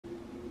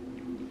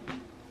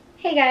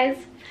Hey guys!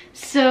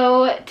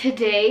 So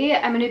today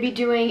I'm going to be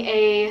doing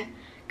a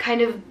kind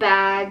of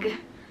bag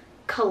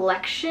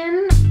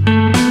collection.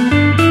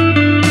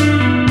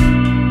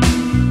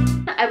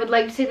 I would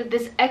like to say that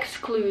this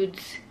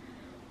excludes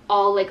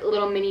all like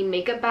little mini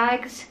makeup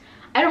bags.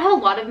 I don't have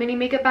a lot of mini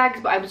makeup bags,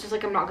 but I was just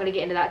like, I'm not going to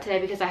get into that today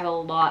because I have a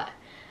lot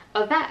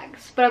of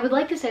bags. But I would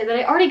like to say that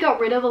I already got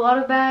rid of a lot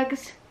of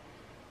bags.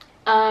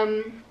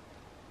 Some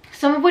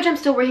of which I'm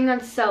still working on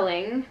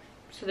selling,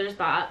 so there's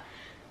that.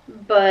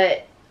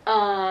 But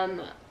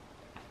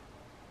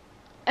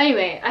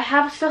anyway,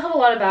 I still have a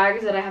lot of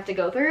bags that I have to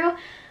go through.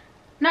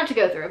 Not to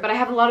go through, but I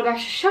have a lot of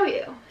bags to show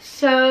you.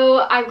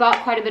 So I've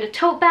got quite a bit of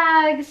tote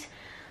bags.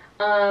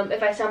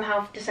 If I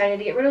somehow decided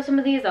to get rid of some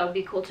of these, that would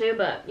be cool too,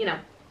 but you know,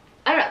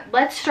 I don't know.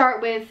 Let's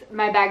start with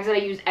my bags that I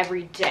use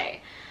every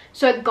day.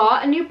 So I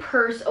got a new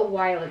purse a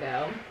while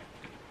ago,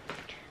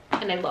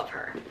 and I love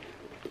her.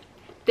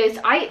 This,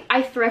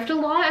 I thrift a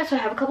lot, so I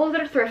have a couple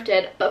that are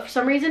thrifted, but for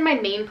some reason my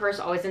main purse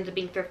always ends up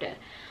being thrifted.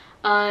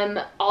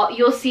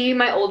 You'll see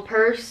my old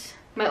purse,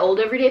 my old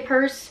everyday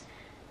purse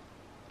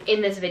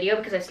in this video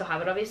because I still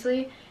have it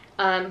obviously.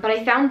 But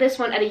I found this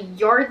one at a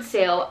yard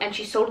sale and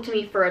she sold it to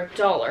me for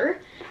 $1.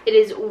 It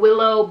is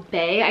Willow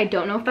Bay. I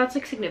don't know if that's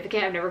like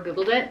significant. I've never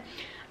Googled it.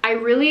 I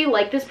really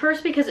like this purse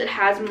because it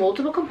has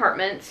multiple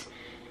compartments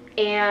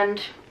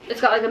and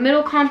it's got like a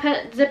middle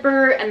compact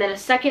zipper and then a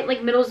second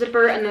like middle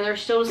zipper, and then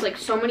there's still just like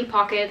so many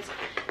pockets,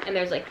 and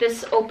there's like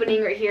this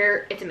opening right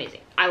here. It's amazing.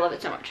 I love it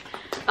so much.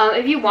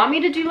 If you want me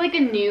to do like a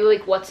new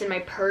like what's in my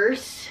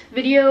purse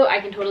video,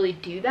 I can totally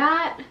do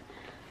that,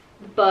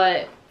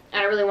 but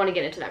I don't really want to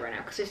get into that right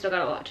now because I still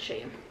got a lot to show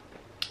you.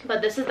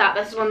 But this is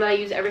one that I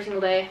use every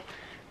single day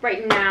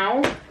right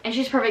now, and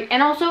she's perfect.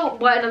 And also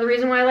another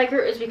reason why I like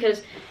her is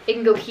because it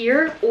can go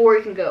here or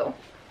it can go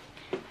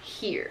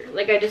here.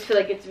 Like I just feel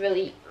like it's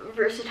really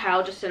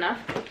versatile just enough.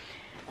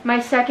 My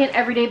second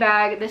everyday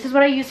bag, this is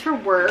what I use for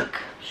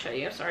work. I'll show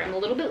you. Sorry, I'm a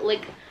little bit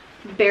like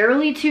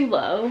barely too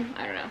low.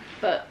 I don't know,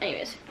 but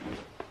anyways,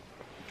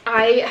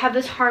 I have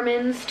this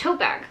Harmon's tote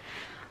bag.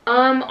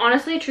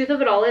 Honestly, truth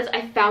of it all is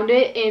I found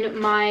it in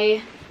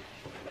my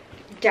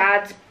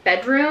dad's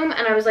bedroom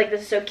and I was like,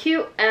 this is so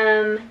cute.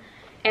 And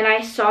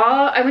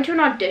I went to an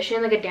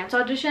audition, like a dance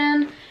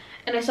audition,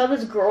 and I saw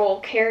this girl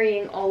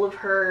carrying all of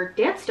her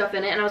dance stuff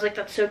in it, and I was like,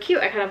 that's so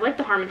cute. I kind of like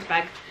the Harmon's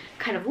bag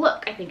kind of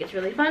look. I think it's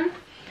really fun.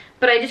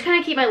 But I just kind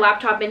of keep my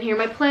laptop in here,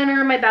 my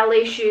planner, my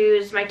ballet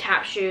shoes, my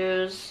tap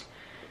shoes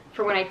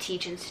for when I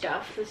teach and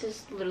stuff. This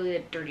is literally a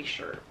dirty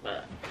shirt,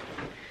 but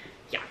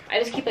yeah, I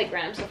just keep like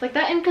random stuff like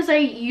that. And because I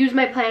use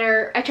my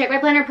planner, I check my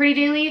planner pretty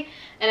daily,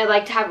 and I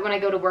like to have it when I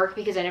go to work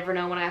because I never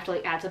know when I have to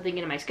like add something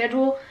into my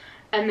schedule.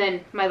 And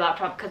then my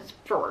laptop because it's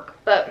for work.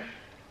 But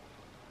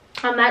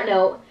on that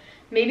note,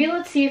 maybe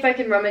let's see if I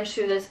can rummage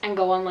through this and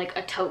go on like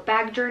a tote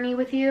bag journey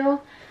with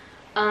you.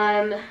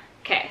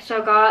 Okay,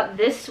 so I got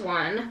this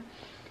one.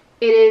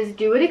 It is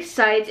Do It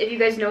Excites. If you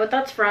guys know what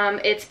that's from,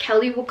 it's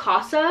Kelly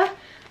Wakasa.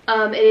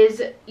 It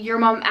is Your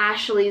Mom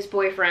Ashley's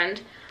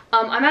boyfriend.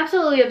 I'm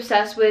absolutely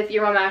obsessed with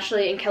Your Mom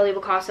Ashley and Kelly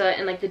Wakasa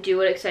and like the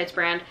Do It Excites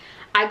brand.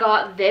 I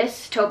got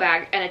this tote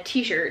bag and a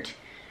t-shirt,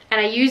 and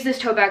I used this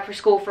tote bag for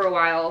school for a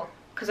while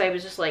because I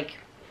was just like,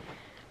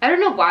 I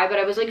don't know why, but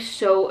I was like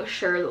so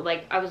sure that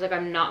like I was like,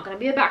 I'm not gonna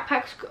be a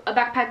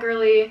backpack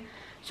girly.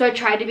 So I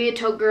tried to be a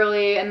tote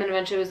girly, and then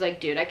eventually was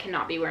like, dude, I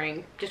cannot be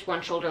wearing just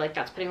one shoulder. Like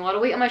that's putting a lot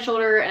of weight on my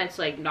shoulder, and it's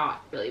like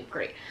not really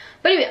pretty.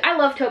 But anyway, I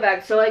love tote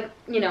bags, so like,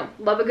 you know,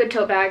 love a good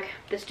tote bag.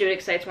 This Do It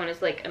Excites one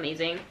is like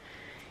amazing.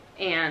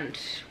 And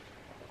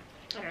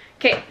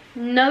okay,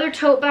 another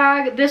tote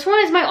bag. This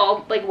one is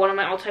one of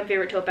my all-time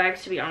favorite tote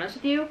bags, to be honest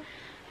with you.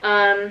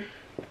 I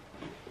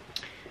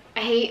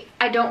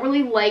don't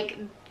really like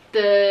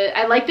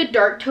I like the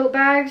dark tote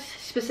bags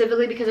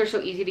specifically because they're so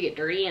easy to get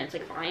dirty and it's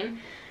like fine.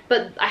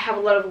 But I have a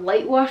lot of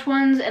light wash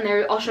ones, and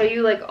I'll show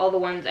you like all the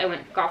ones I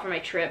got for my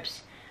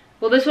trips.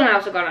 Well, this one I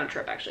also got on a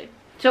trip actually.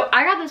 So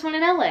I got this one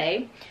in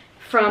LA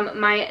from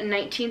my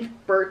 19th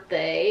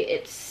birthday.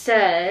 It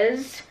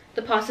says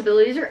the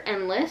possibilities are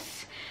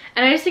endless,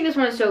 and I just think this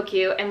one is so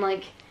cute. And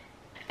like,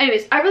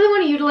 anyways, I really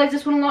want to utilize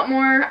this one a lot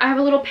more. I have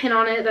a little pin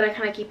on it that I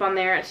kind of keep on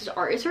there. It says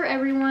art is for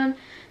everyone,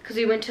 because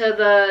we went to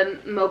the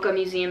MoCA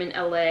Museum in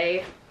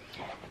LA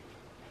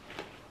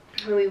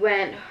when we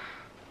went.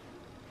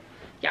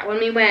 Yeah, when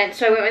we went,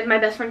 so I went with my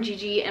best friend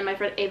Gigi and my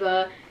friend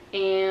Ava,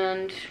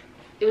 and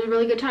it was a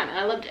really good time, and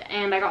I loved it.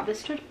 And I got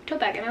this tote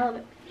bag, and I love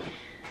it.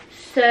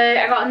 So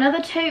I got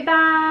another tote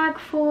bag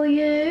for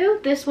you.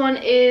 This one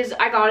is,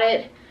 I got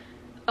it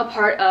a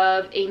part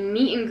of a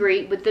meet and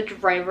greet with the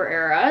Driver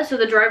Era. So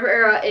the Driver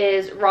Era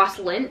is Ross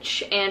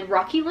Lynch and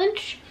Rocky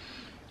Lynch,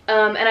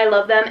 and I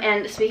love them.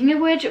 And speaking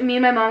of which, me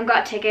and my mom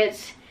got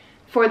tickets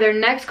for their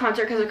next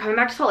concert because they're coming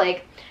back to Salt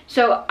Lake.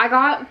 So I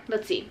got,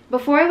 let's see,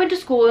 before I went to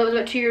school, that was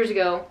about 2 years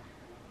ago.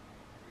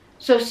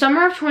 So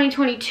summer of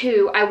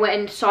 2022, I went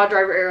and saw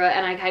Driver Era,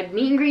 and I had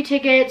meet and greet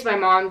tickets. My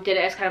mom did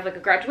it as kind of like a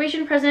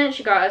graduation present.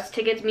 She got us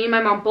tickets. Me and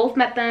my mom both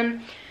met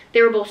them.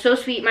 They were both so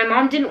sweet. My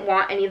mom didn't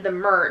want any of the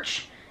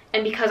merch,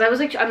 and because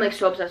I'm like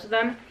so obsessed with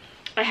them,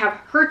 I have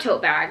her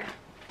tote bag.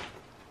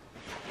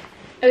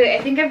 Okay,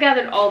 I think I've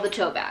gathered all the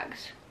tote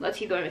bags. Let's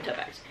keep going with tote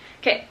bags.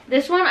 Okay,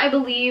 this one I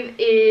believe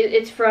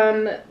it's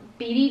from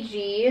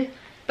BDG,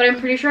 but I'm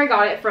pretty sure I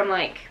got it from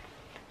like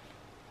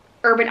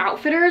Urban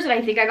Outfitters, and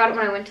I think I got it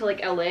when I went to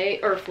like LA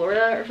or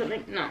Florida or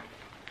something. No,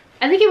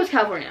 I think it was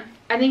California.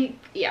 I think,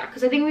 yeah,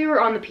 because I think we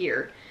were on the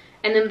pier,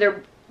 and then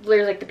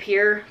there's like the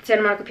pier,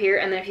 Santa Monica Pier,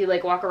 and then if you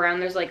like walk around,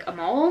 there's like a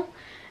mall,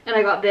 and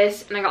I got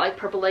this, and I got like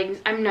purple leggings.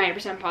 I'm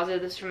 90%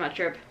 positive this is from that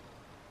trip,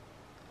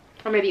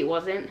 or maybe it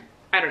wasn't.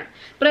 I don't know,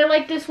 but I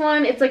like this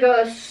one. It's like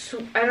a,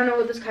 I don't know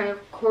what this kind of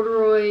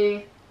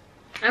corduroy,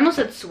 I almost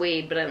said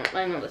suede, but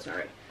I know that's not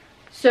right.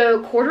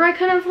 So corduroy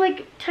kind of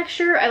like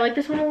texture. I like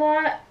this one a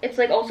lot. It's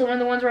like also one of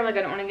the ones where I'm like,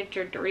 I don't want to get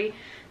your dirty.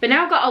 But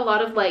now I've got a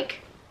lot of like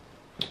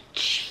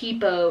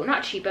cheapo,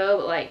 not cheapo,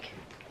 but like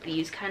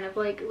these kind of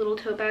like little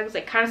tote bags,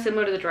 like kind of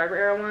similar to the driver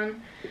era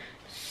one.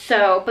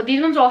 So, but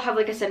these ones all have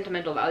like a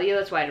sentimental value.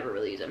 That's why I never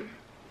really use them.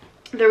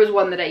 There was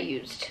one that I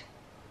used,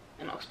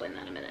 and I'll explain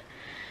that in a minute.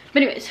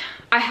 But anyways,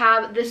 I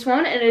have this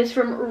one, and it is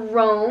from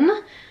Rome.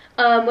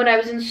 When I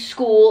was in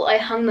school, I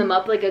hung them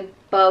up like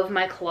above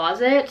my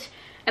closet,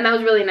 and that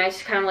was really nice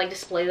to kind of like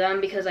display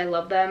them because I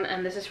love them.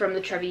 And this is from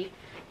the Trevi,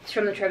 it's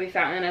from the Trevi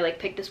Fountain. I like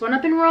picked this one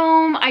up in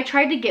Rome. I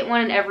tried to get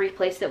one in every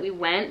place that we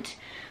went,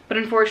 but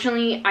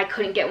unfortunately I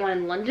couldn't get one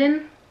in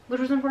London,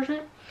 which was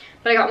unfortunate.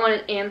 But I got one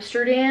in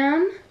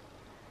Amsterdam,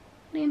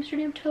 an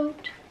Amsterdam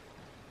tote.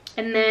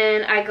 And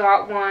then I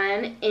got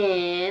one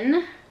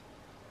in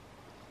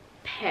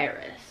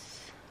Paris.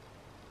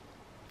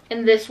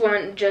 And this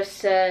one just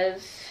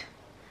says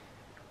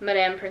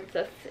Madame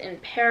Princess in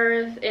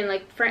Paris, in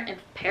like in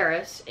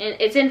Paris. And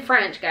it's in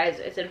French, guys.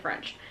 It's in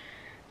French.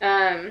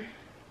 And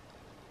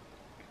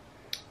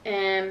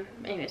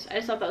anyways, I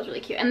just thought that was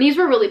really cute. And these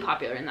were really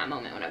popular in that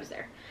moment when I was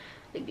there.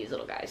 Like these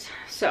little guys.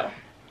 So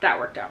that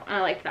worked out. I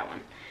liked that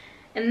one.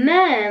 And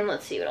then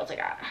let's see what else I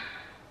got.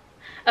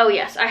 Oh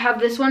yes, I have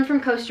this one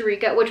from Costa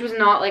Rica, which was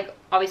not like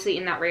obviously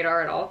in that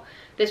radar at all.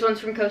 This one's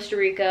from Costa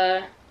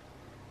Rica.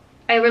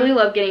 I really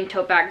love getting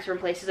tote bags from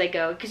places I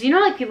go, because you know,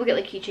 like people get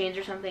like keychains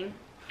or something.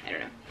 I don't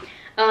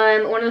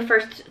know. One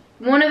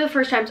of the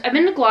first times I've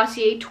been to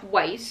Glossier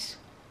twice,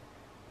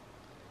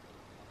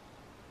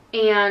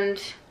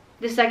 and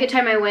the second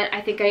time I went,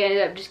 I think I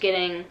ended up just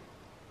getting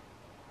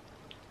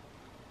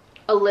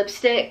a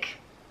lipstick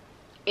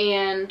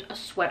and a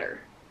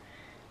sweater.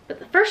 But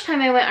the first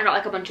time I went, I got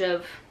like a bunch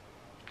of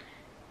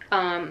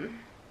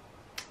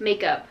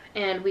makeup,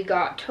 and we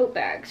got tote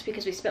bags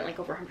because we spent like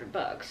over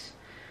 $100.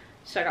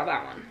 So I got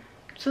that one.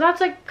 So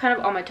that's like kind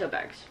of all my tote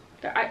bags.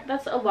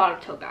 That's a lot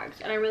of tote bags,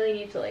 and I really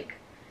need to like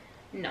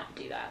not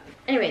do that.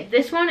 Anyway,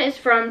 this one is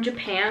from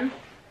Japan.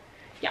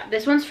 Yeah,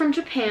 this one's from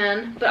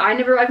Japan, but I've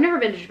never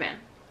been to Japan.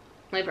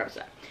 Let me preface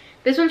that.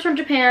 This one's from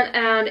Japan,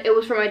 and it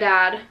was from my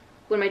dad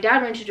when my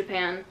dad went to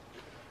Japan,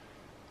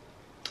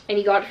 and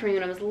he got it for me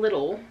when I was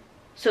little.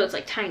 So it's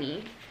like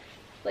tiny.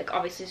 Like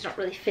obviously it's not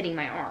really fitting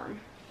my arm,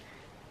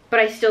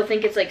 but I still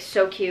think it's like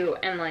so cute,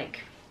 and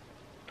like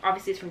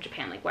obviously it's from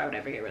Japan, like why would I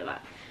ever get rid of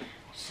that?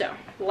 So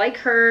like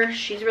her,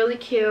 she's really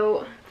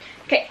cute.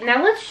 Okay,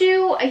 now let's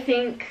do, I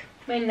think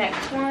my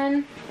next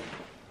one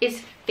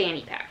is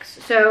fanny packs.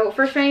 So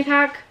first fanny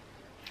pack,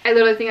 I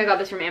literally think I got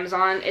this from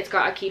Amazon. It's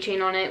got a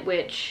keychain on it,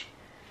 which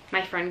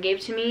my friend gave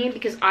to me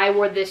because I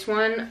wore this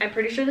one. I'm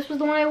pretty sure this was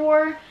the one I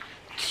wore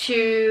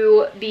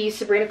to the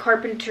Sabrina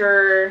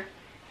Carpenter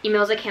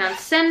Emails I Cannot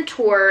Send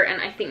tour,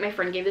 and I think my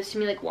friend gave this to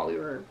me like while we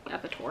were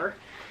at the tour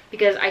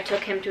because I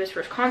took him to his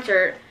first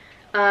concert.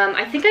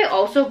 I think I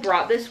also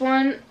brought this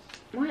one.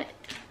 What?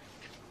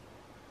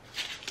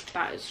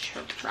 That is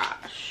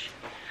trash.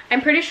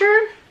 I'm pretty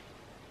sure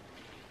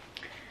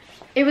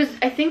it was,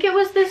 I think it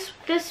was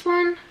this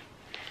one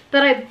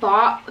that I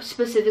bought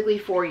specifically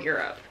for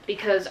Europe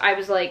because I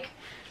was like,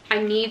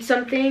 I need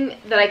something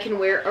that I can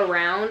wear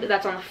around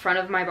that's on the front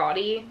of my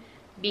body,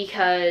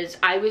 because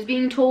I was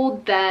being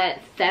told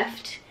that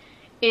theft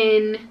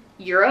in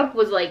Europe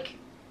was like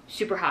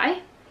super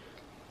high.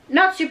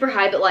 Not super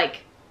high, but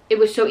like it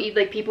was so easy,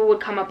 like people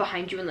would come up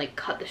behind you and like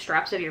cut the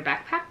straps of your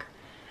backpack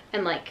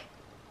and like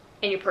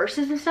and your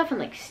purses and stuff and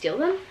like steal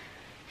them.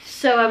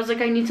 So I was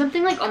like, I need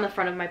something like on the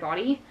front of my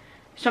body.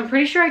 So I'm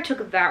pretty sure I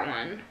took that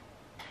one.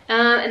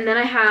 And then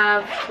I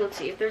have, let's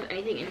see if there's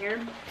anything in here.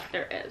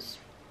 There is.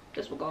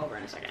 This will go over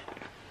in a second.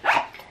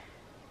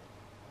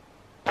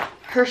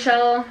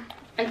 Herschel,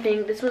 I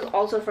think this was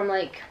also from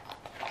like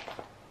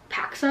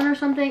PacSun or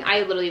something.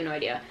 I literally have no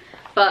idea.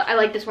 But I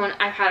like this one.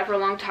 I've had it for a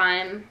long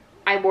time.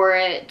 I wore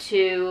it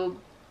to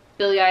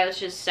Billie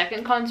Eilish's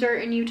second concert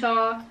in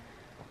Utah.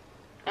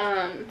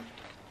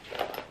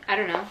 I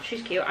don't know.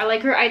 She's cute. I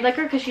like her. I like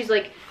her because she's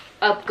like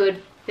a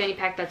good fanny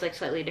pack that's like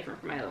slightly different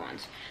from my other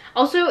ones.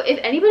 Also, if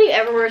anybody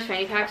ever wears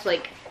fanny packs,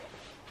 like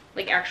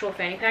actual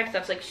fanny packs,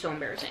 that's like so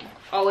embarrassing.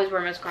 Always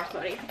wear them as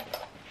crossbody.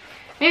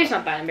 Maybe it's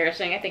not that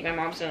embarrassing. I think my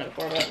mom's done it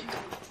before, but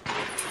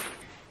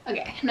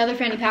okay, another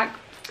fanny pack.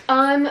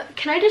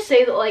 Can I just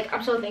say that like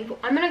I'm so thankful.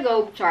 I'm gonna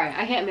go. Sorry,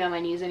 I can't be on my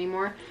knees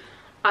anymore.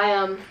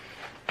 They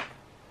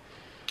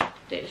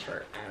just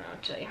hurt. I don't know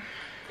what to tell you.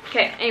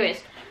 Okay,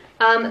 anyways.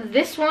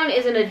 This one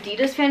is an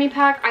Adidas fanny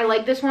pack. I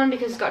like this one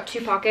because it's got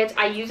 2 pockets.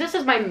 I use this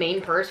as my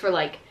main purse for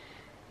like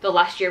the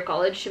last year of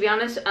college, to be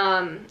honest.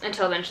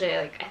 Until eventually,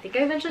 I think I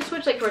eventually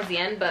switched like towards the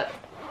end, but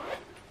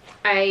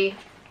I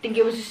think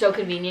it was just so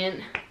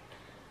convenient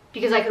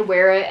because I could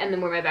wear it and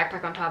then wear my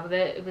backpack on top of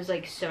it. It was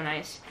like so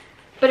nice.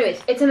 But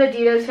anyways, it's an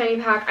Adidas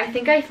fanny pack. I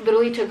think I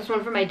literally took this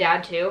one from my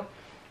dad too.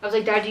 I was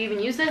like, Dad, do you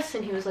even use this?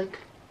 And he was like,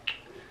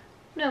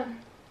 no.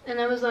 And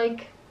I was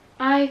like,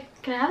 can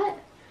I have it?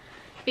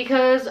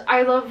 Because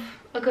I love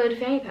a good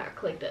fanny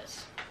pack like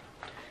this.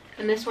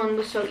 And this one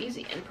was so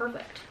easy and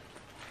perfect.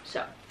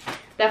 So,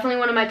 definitely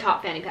one of my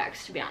top fanny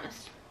packs, to be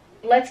honest.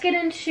 Let's get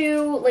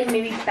into like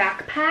maybe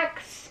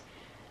backpacks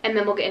and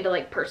then we'll get into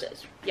like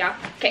purses. Yeah?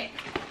 Okay.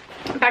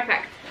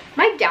 Backpack.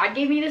 My dad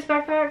gave me this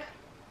backpack.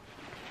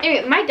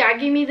 Anyway, my dad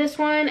gave me this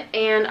one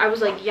and I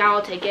was like, yeah,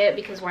 I'll take it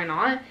because why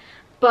not?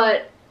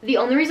 But the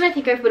only reason I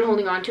think I've been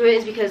holding on to it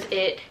is because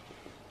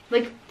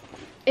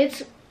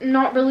it's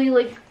not really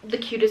like the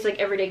cutest like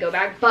everyday go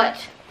bag,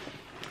 but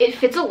it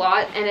fits a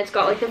lot and it's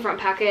got like the front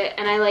pocket,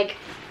 and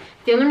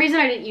the only reason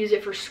I didn't use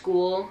it for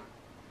school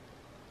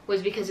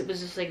was because it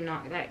was just like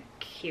not that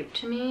cute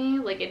to me.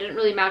 Like it didn't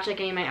really match like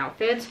any of my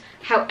outfits.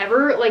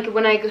 However, like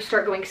when I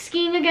start going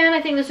skiing again,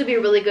 I think this would be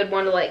a really good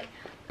one to like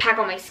pack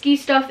all my ski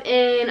stuff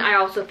in. I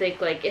also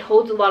think like it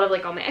holds a lot of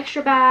like all my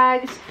extra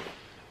bags,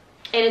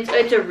 and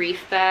it's a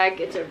reef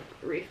bag. It's a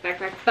reef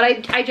backpack, but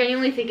I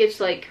genuinely think it's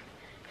like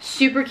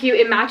super cute.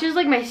 It matches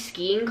like my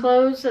skiing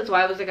clothes. That's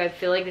why I was like, I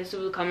feel like this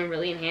will come in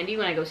really in handy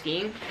when I go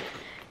skiing.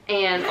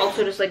 And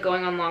also just like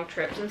going on long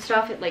trips and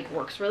stuff, it like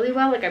works really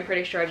well. Like I'm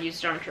pretty sure I've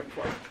used it on a trip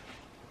before.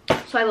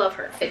 So I love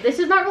her. This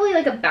is not really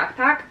like a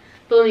backpack,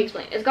 but let me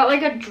explain. It's got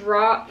like a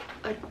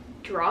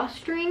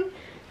drawstring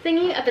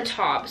thingy at the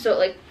top, so it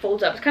like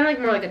folds up. It's kind of like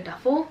more like a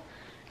duffel.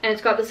 And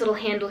it's got this little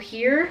handle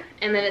here,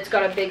 and then it's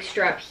got a big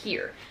strap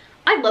here.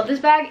 I love this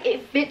bag.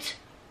 It fits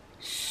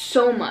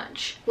so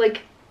much.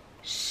 Like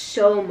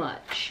so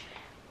much.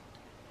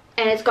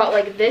 And it's got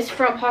like this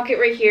front pocket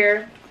right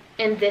here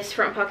and this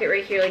front pocket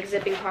right here, like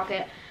zipping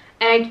pocket,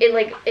 and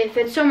it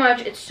fits so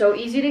much. It's so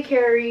easy to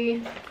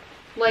carry.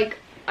 Like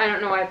I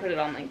don't know why I put it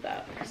on like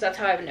that, because that's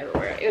how I would never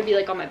wear it. It would be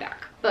like on my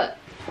back, but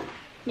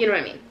you know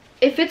what I mean.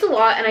 It fits a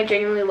lot and I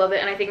genuinely love it,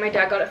 and I think my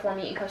dad got it for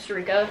me in Costa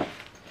Rica.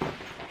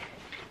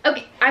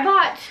 Okay,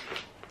 I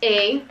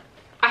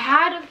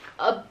had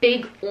a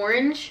big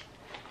orange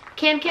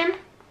can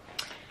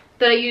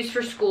that I used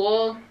for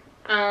school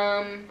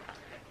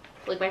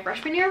like my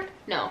freshman year?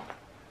 No.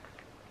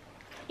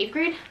 8th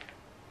grade?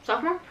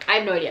 Sophomore? I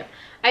have no idea.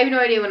 I have no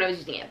idea when I was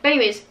using it. But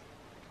anyways,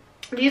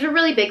 these were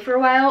really big for a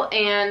while,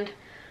 and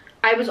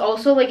I was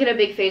also like in a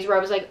big phase where I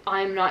was like,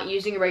 I'm not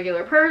using a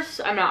regular purse.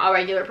 I'm not a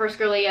regular purse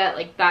girly yet.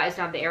 Like that is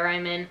not the era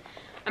I'm in.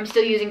 I'm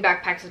still using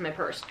backpacks as my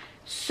purse.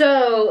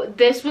 So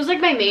this was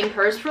like my main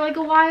purse for like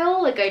a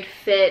while. Like I'd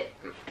fit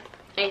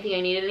anything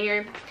I needed in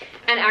here.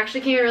 And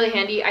actually came in really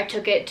handy. I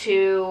took it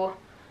to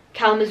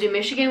Kalamazoo,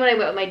 Michigan when I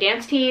went with my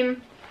dance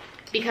team,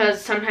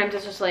 because sometimes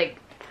it's just like,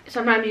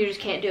 sometimes you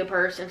just can't do a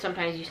purse and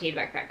sometimes you just need a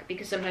backpack,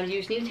 because sometimes you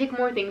just need to take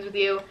more things with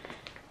you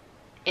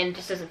and it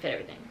just doesn't fit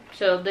everything.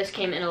 So this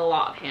came in a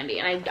lot of handy,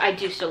 and I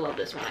do still love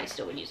this one. I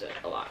still would use it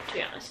a lot, to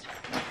be honest.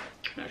 I'm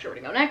not sure where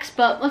to go next,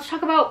 but let's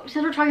talk about,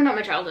 since we're talking about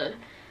my childhood,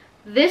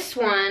 this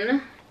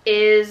one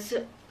is,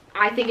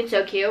 I think it's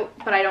so cute,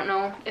 but I don't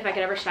know if I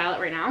could ever style it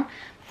right now.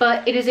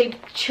 But it is a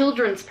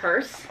children's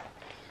purse,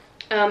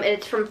 and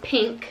it's from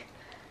Pink.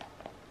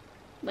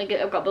 Like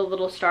I've got the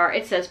little star.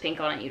 It says Pink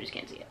on it. You just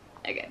can't see it.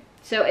 Okay.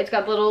 So it's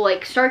got the little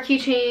like star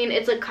keychain.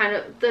 It's like kind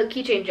of, the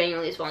keychain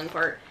genuinely is falling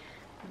apart.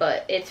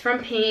 But it's from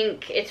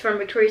Pink. It's from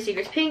Victoria's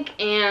Secret's Pink,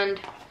 and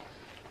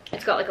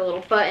it's got like a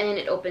little button.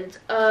 It opens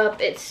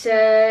up. It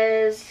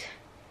says,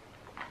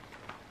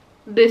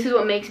 "This is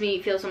what makes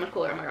me feel so much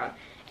cooler." Oh my god.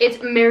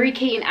 It's Mary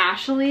Kate and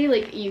Ashley.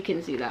 Like you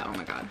can see that. Oh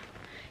my god.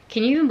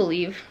 Can you even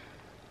believe?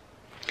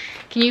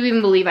 Can you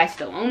even believe I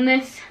still own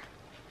this?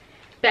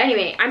 But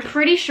anyway, I'm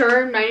pretty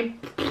sure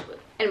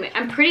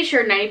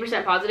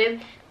 90%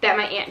 positive that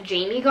my Aunt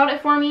Jamie got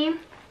it for me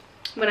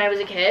when I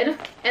was a kid.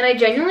 And I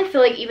genuinely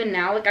feel like even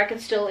now, like I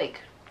could still like,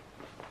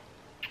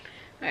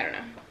 I don't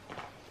know.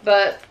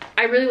 But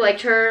I really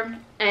liked her,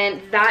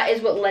 and that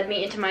is what led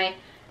me into my,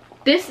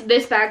 this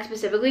bag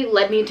specifically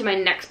led me into my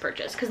next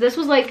purchase. Because this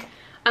was like,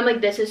 I'm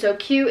like, this is so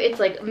cute. It's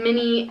like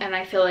mini, and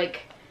I feel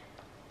like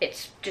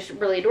it's just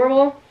really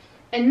adorable.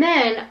 And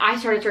then I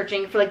started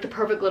searching for like the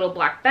perfect little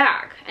black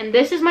bag. And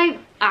this is my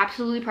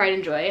absolutely pride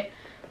and joy.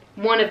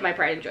 One of my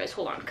pride and joys.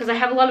 Hold on. Because I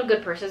have a lot of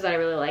good purses that I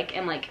really like.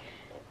 And like,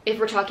 if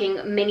we're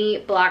talking mini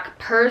black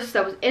purse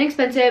that was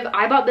inexpensive,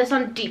 I bought this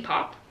on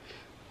Depop.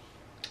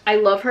 I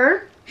love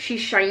her.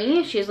 She's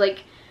shiny. She has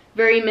like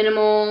very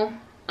minimal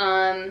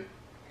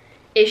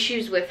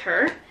issues with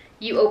her.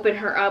 You open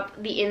her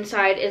up. The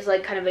inside is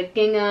like kind of a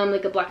gingham,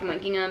 like a black and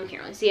white gingham. You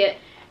can't really see it.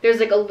 There's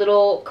like a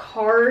little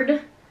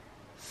card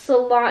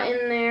slot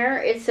in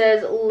there. It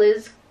says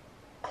Liz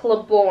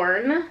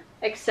Claiborne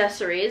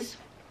accessories.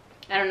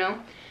 I don't know,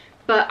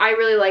 but I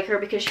really like her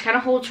because she kind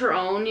of holds her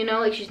own, you know,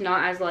 like she's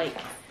not as like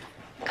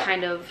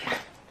kind of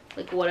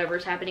like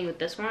whatever's happening with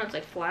this one. It's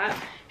like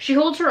flat. She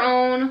holds her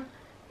own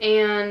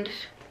and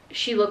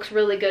she looks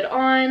really good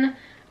on.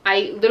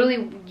 I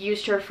literally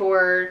used her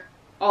for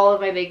all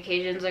of my big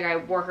occasions. Like I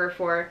wore her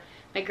for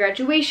my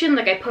graduation.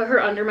 Like I put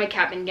her under my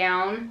cap and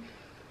gown.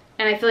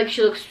 And I feel like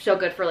she looks so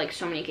good for like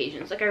so many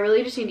occasions. Like I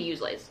really just need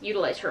to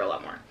utilize her a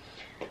lot more.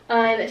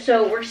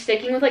 So we're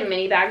sticking with like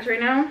mini bags right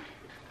now.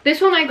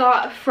 This one I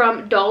got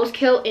from Dolls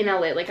Kill in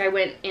LA. Like I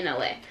went in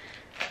LA.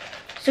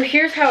 So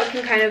here's how it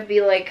can kind of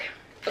be like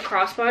a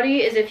crossbody,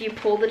 is if you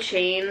pull the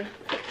chain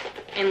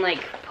and like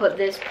put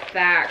this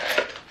back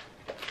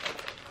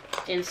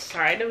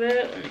inside of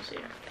it. Let me see.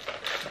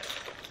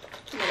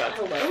 Oh my god,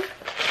 hello.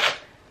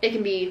 It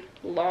can be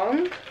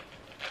long,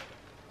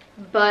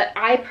 but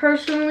I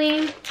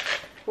personally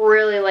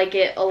really like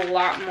it a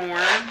lot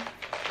more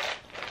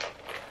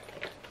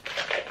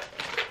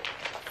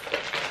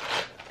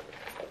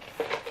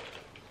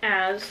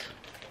as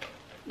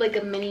like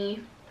a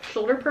mini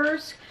shoulder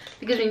purse,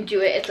 because when you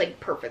do it, it's like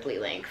perfectly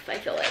length, I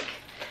feel like.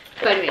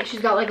 But anyway, she's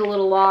got like a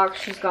little lock.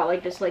 She's got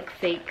like this like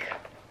fake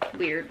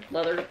weird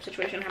leather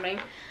situation happening.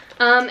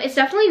 It's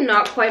definitely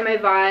not quite my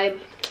vibe,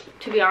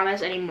 to be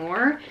honest,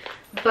 anymore,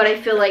 but I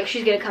feel like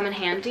she's gonna come in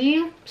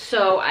handy,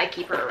 so I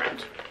keep her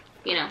around,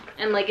 you know.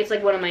 And like it's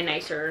like one of my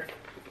nicer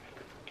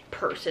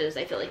purses.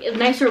 I feel like it's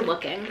nicer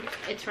looking.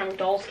 It's from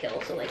Dolls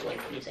Kill, so like what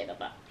can you say about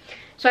that?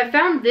 So I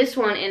found this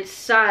one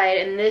inside,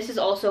 and this is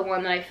also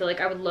one that I feel like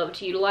I would love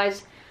to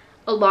utilize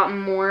a lot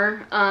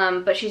more.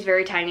 But she's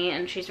very tiny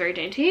and she's very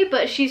dainty,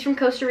 but she's from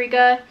Costa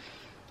Rica.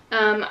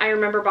 I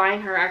remember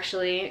buying her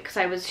actually because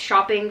I was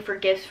shopping for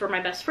gifts for my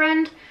best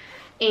friend,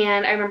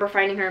 and I remember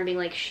finding her and being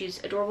like,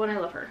 she's adorable and I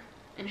love her,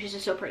 and she's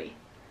just so pretty.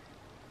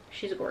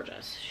 She's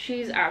gorgeous.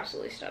 She's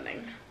absolutely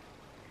stunning.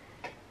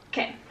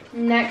 Okay,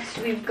 next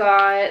we've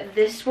got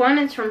this one.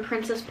 It's from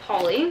Princess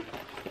Polly.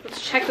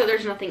 Let's check that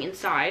there's nothing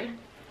inside.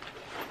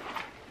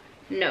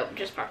 Nope,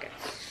 just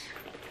pockets.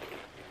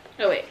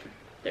 Oh wait,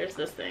 there's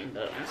this thing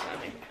that I'm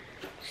having.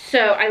 So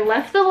I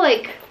left the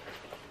like,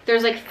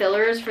 there's like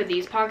fillers for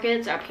these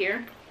pockets up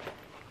here.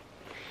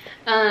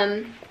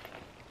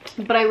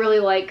 But I really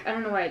like, I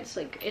don't know why it's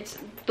like, it's,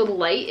 the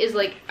light is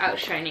like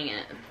outshining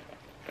it.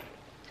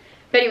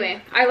 But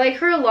anyway, I like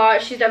her a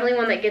lot. She's definitely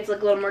one that gets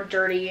like a little more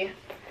dirty,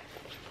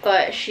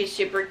 but she's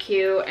super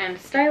cute and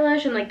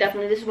stylish, and like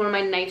definitely this is one of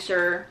my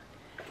nicer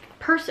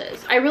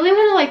purses. I really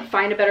want to like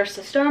find a better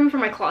system for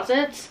my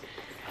closets,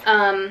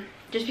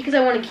 just because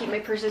I want to keep my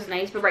purses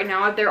nice, but right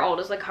now they're all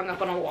just like hung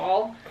up on a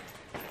wall.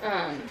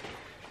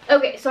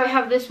 Okay, so I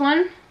have this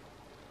one.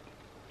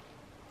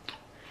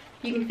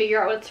 You can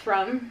figure out what it's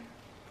from.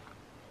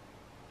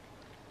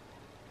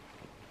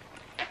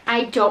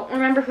 I don't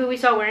remember who we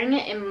saw wearing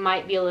it. It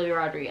might be Olivia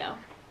Rodrigo,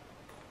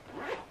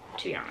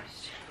 to be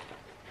honest.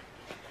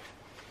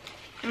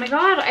 Oh my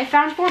god, I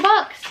found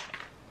 $4.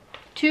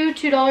 Two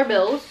 $2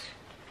 bills,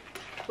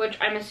 which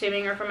I'm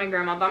assuming are from my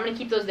grandma, but I'm gonna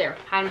keep those there,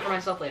 hide them for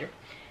myself later.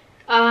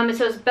 It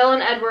says Belle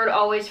and Edward,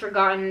 always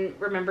forgotten,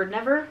 remembered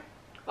never.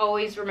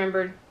 Always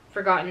remembered,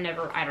 forgotten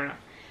never. I don't know,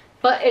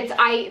 but it's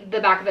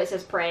the back of it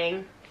says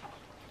praying,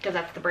 because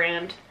that's the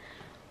brand.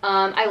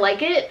 I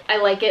like it. I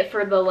like it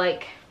for the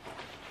like,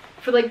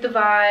 the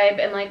vibe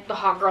and like the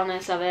hot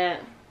girlness of it.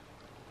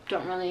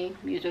 Don't really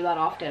use her that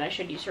often. I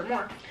should use her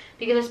more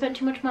because I spent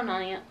too much money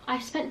on it. I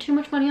spent too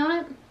much money on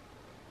it,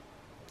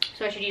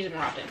 so I should use it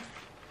more often.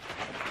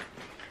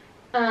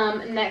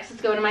 Next,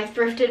 let's go to my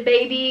thrifted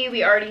baby.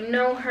 We already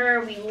know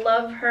her. We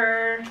love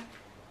her.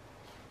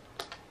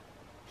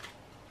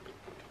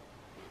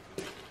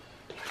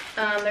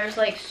 There's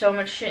like so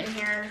much shit in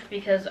here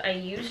because I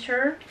used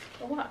her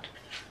a lot.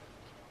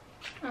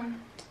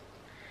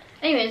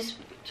 Anyways,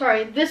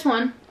 sorry, this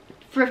one,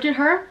 thrifted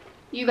her.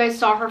 You guys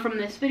saw her from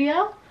this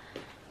video.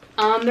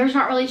 There's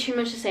not really too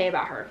much to say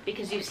about her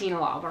because you've seen a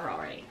lot of her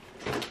already.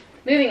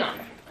 Moving on.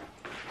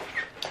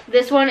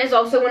 This one is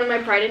also one of my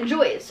pride and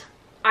joys.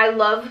 I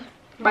love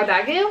my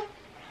Bagu.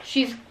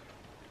 She's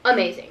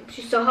amazing.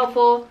 She's so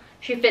helpful.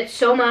 She fits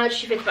so much.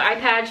 She fits my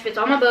iPad. She fits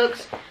all my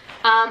books.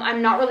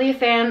 I'm not really a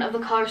fan of the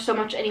color so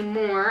much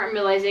anymore, I'm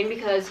realizing,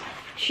 because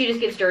she just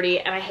gets dirty,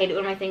 and I hate it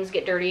when my things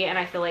get dirty, and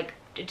I feel like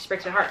it just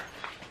breaks my heart.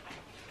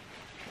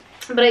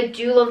 But I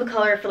do love the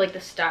color for like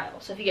the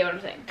style, so if you get what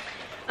I'm saying.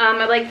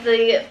 I like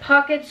the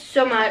pockets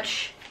so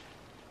much,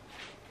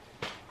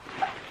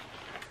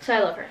 so I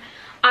love her.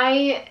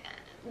 I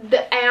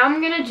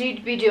am gonna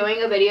be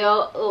doing a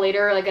video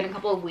later, like in a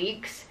couple of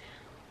weeks,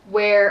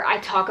 where I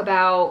talk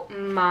about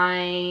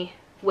my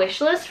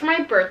wish list for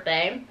my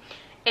birthday,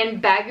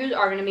 and bagus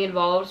are gonna be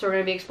involved, so we're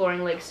gonna be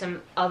exploring like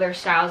some other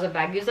styles of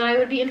bagus that I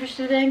would be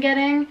interested in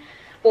getting,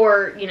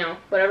 or you know,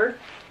 whatever.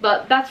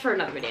 But that's for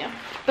another video.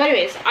 But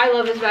anyways, I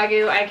love this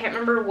bagu. I can't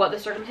remember what the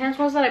circumstance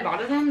was that I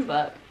bought it in,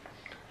 but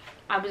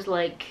I was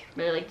like,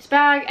 really like this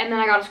bag. And then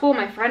I got to school,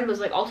 my friend was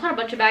like, also had a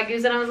bunch of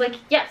bagus, and I was like,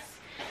 yes,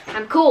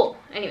 I'm cool.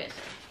 Anyways,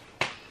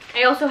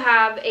 I also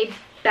have a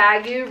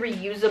bagu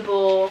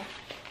reusable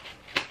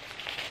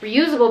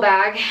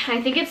bag.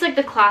 I think it's like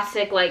the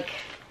classic like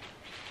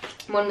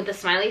one with the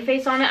smiley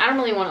face on it. I don't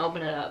really want to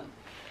open it up,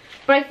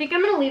 But I think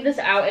I'm gonna leave this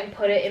out and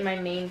put it in my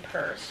main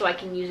purse so I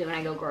can use it when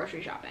I go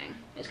grocery shopping,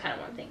 is kind of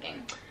what I'm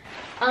thinking.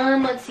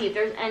 Let's see if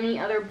there's any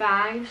other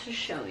bags to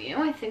show you.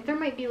 I think there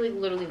might be like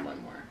literally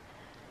one more,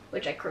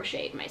 which I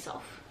crocheted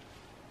myself.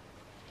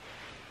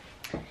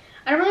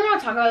 I don't really want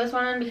to talk about this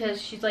one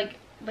because she's like,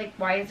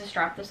 why is the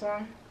strap this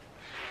long?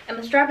 And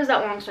the strap is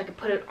that long so I could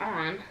put it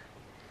on.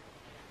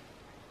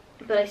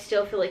 But I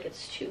still feel like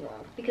it's too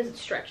long because it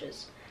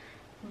stretches.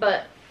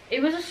 But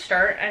it was a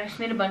start. I just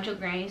made a bunch of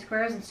granny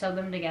squares and sewed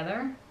them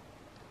together.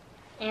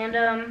 And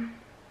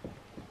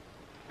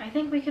I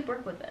think we could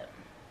work with it.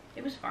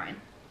 It was fine.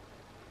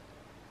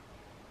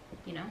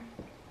 You know?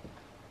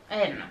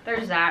 I don't know.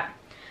 There's that.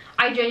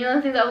 I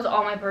genuinely think that was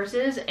all my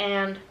purses,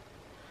 and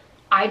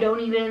I don't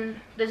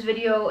even, this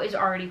video is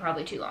already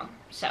probably too long.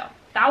 So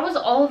that was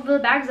all of the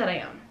bags that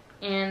I own,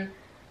 and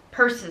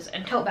purses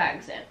and tote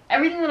bags and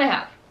everything that I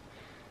have.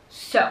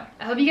 So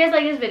I hope you guys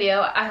like this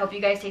video. I hope you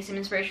guys take some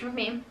inspiration from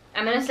me.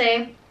 I'm gonna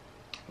say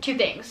 2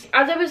 things.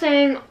 As I was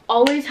saying,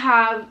 always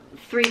have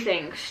 3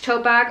 things: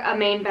 tote bag, a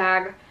main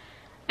bag,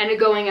 and a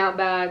going out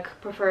bag,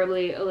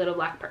 preferably a little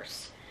black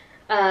purse.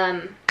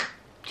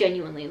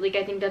 Genuinely, like,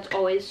 I think that's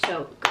always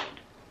so good.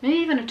 Maybe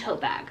even a tote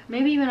bag,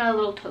 maybe even add a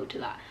little tote to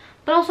that.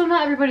 But also,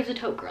 not everybody's a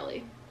tote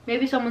girly.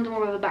 Maybe someone's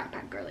more of a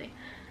backpack girly.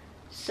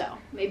 So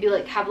maybe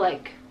like have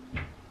like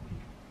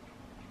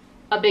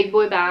a big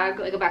boy bag,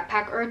 like a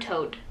backpack or a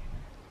tote,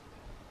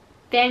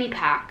 fanny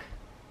pack,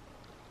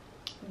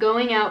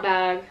 going out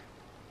bag,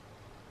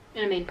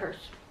 and a main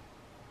purse.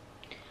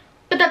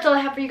 But that's all I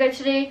have for you guys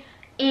today,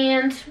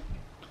 and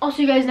I'll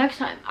see you guys next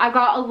time. I've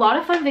got a lot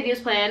of fun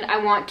videos planned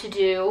I want to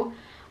do.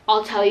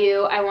 I'll tell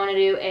you, I'm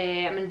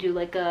gonna do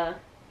like a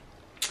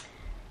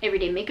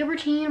everyday makeup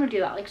routine. I'm gonna do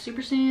that like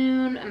super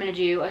soon. I'm gonna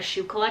do a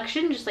shoe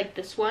collection just like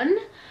this one.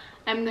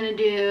 I'm gonna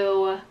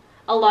do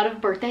a lot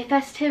of birthday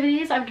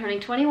festivities. I'm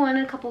turning 21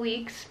 in a couple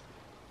weeks,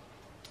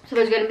 so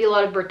there's gonna be a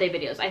lot of birthday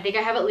videos. I think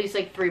I have at least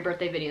like 3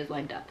 birthday videos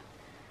lined up,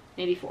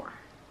 maybe 4,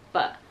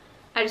 but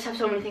I just have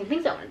so many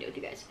things I want to do with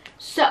you guys.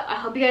 So I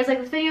hope you guys like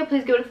this video.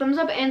 Please give it a thumbs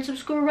up and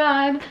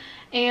subscribe,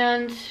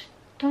 and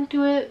don't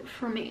do it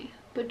for me,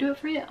 but do it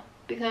for you,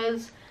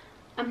 because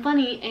I'm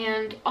funny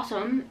and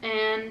awesome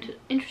and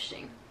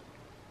interesting.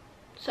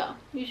 So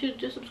you should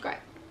just subscribe,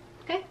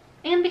 okay?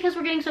 And because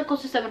we're getting so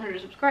close to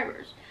 700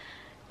 subscribers,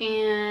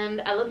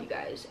 and I love you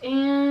guys,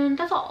 and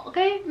that's all,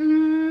 okay?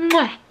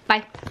 Mwah.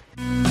 Bye.